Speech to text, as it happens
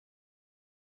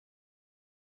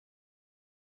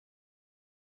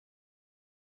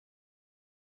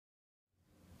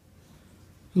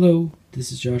Hello,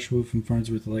 this is Joshua from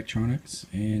Farnsworth Electronics,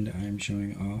 and I'm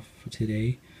showing off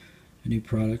today a new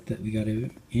product that we got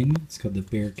in. It's called the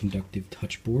Bare Conductive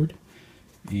Touch Board,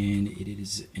 and it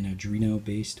is an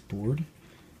Arduino-based board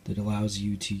that allows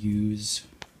you to use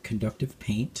conductive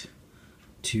paint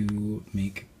to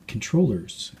make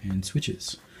controllers and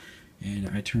switches. And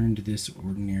I turned this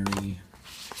ordinary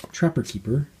Trapper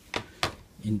Keeper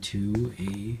into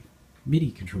a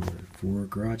MIDI controller for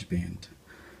Garageband.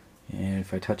 And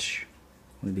if I touch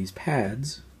one of these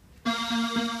pads, the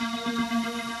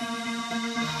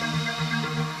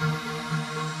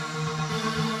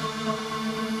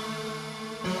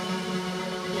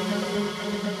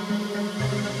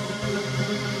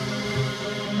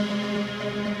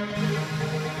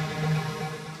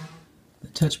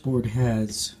touchboard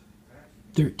has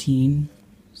 13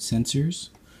 sensors,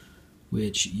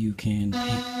 which you can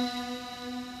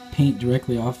paint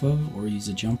directly off of or use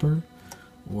a jumper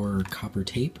or copper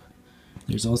tape.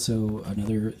 There's also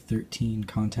another 13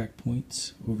 contact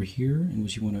points over here in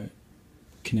which you want to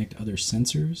connect other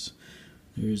sensors.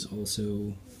 There's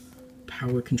also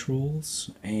power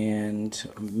controls and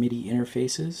MIDI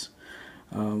interfaces,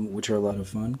 which are a lot of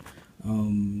fun.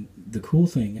 The cool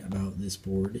thing about this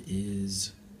board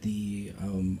is the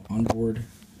onboard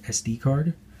SD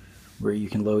card, where you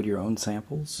can load your own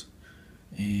samples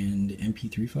and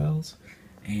MP3 files.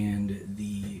 And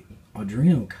the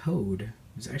Arduino code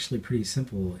was actually pretty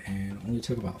simple and only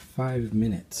took about 5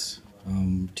 minutes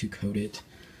to code it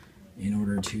in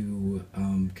order to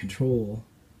control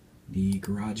the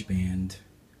Garageband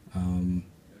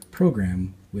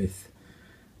program with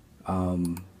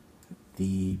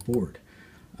the board.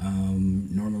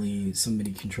 Normally some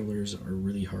MIDI controllers are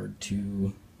really hard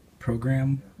to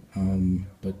program,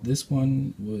 but this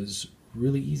one was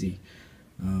really easy.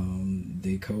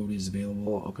 The code is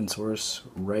available open source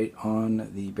right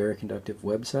on the Bare Conductive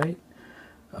website,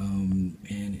 and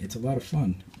it's a lot of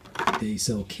fun. They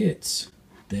sell kits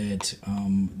that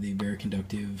the Bare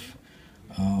Conductive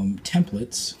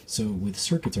templates, so with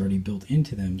circuits already built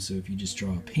into them. So if you just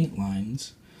draw paint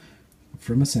lines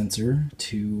from a sensor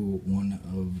to one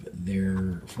of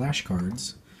their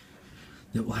flashcards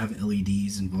that will have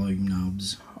LEDs and volume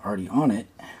knobs already on it,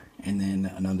 and then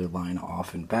another line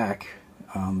off and back,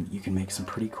 you can make some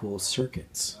pretty cool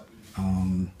circuits.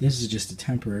 This is just a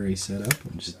temporary setup.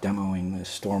 I'm just demoing the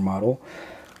store model.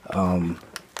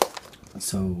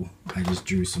 So I just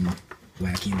drew some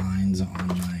wacky lines on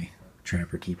my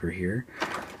Trapper Keeper here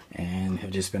and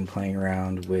have just been playing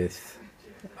around with,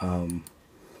 you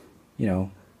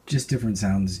know, just different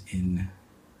sounds in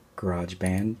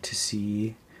GarageBand to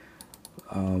see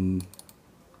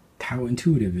how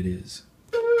intuitive it is.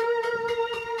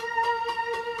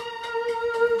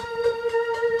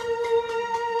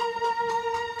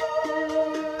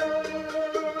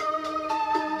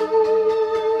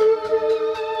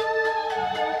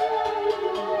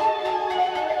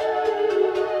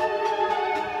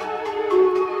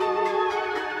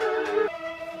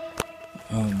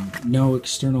 No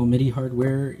external MIDI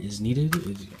hardware is needed.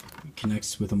 It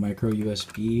connects with a micro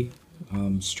USB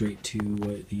straight to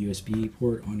the USB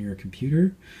port on your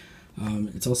computer.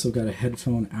 It's also got a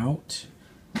headphone out,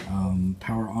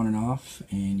 power on and off,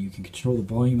 and you can control the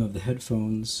volume of the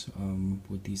headphones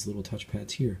with these little touch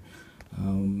pads here.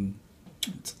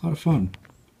 It's a lot of fun.